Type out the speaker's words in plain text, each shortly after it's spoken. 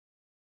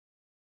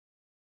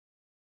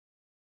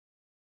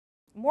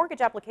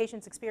Mortgage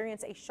applications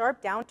experience a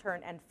sharp downturn,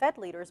 and Fed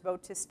leaders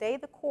vote to stay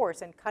the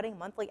course in cutting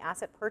monthly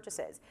asset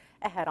purchases.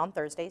 Ahead on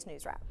Thursday's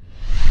News Wrap.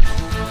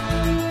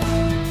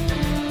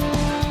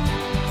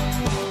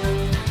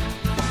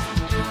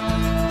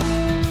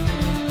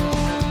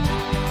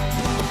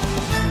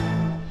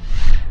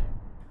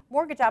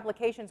 Mortgage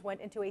applications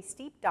went into a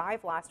steep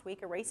dive last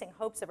week, erasing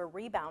hopes of a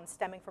rebound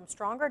stemming from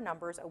stronger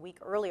numbers a week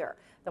earlier.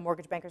 The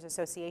Mortgage Bankers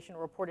Association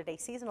reported a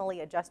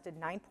seasonally adjusted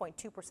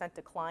 9.2%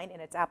 decline in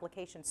its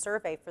application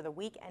survey for the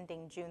week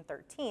ending June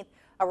 13th,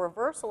 a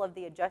reversal of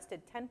the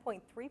adjusted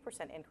 10.3%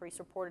 increase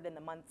reported in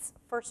the month's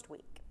first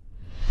week.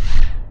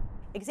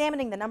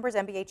 Examining the numbers,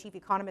 MBA chief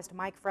economist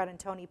Mike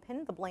Fratantoni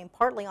pinned the blame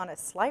partly on a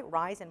slight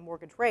rise in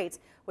mortgage rates,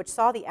 which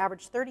saw the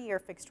average 30-year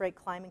fixed rate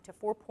climbing to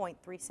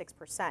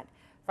 4.36%.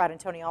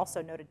 Fratantoni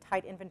also noted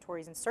tight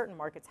inventories in certain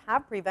markets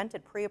have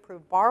prevented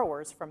pre-approved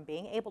borrowers from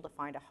being able to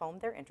find a home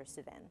they're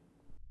interested in.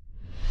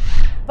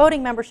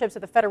 Voting memberships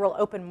of the Federal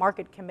Open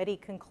Market Committee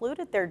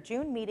concluded their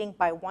June meeting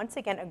by once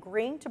again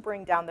agreeing to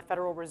bring down the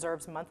Federal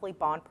Reserve's monthly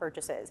bond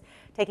purchases.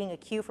 Taking a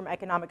cue from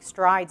economic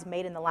strides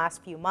made in the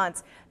last few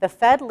months, the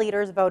Fed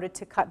leaders voted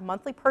to cut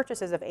monthly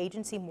purchases of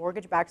agency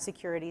mortgage-backed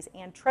securities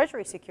and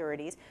Treasury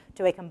securities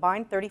to a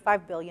combined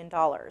 $35 billion.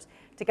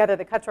 Together,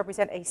 the cuts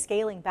represent a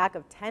scaling back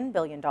of $10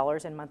 billion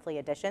in monthly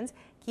additions,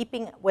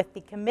 keeping with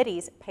the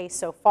committee's pace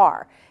so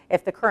far.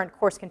 If the current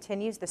course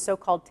continues, the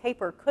so-called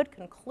taper could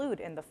conclude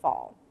in the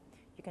fall.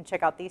 You can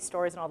check out these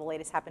stories and all the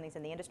latest happenings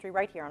in the industry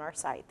right here on our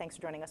site. Thanks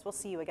for joining us. We'll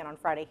see you again on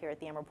Friday here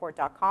at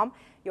themreport.com,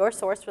 your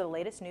source for the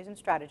latest news and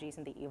strategies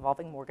in the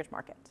evolving mortgage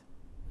market.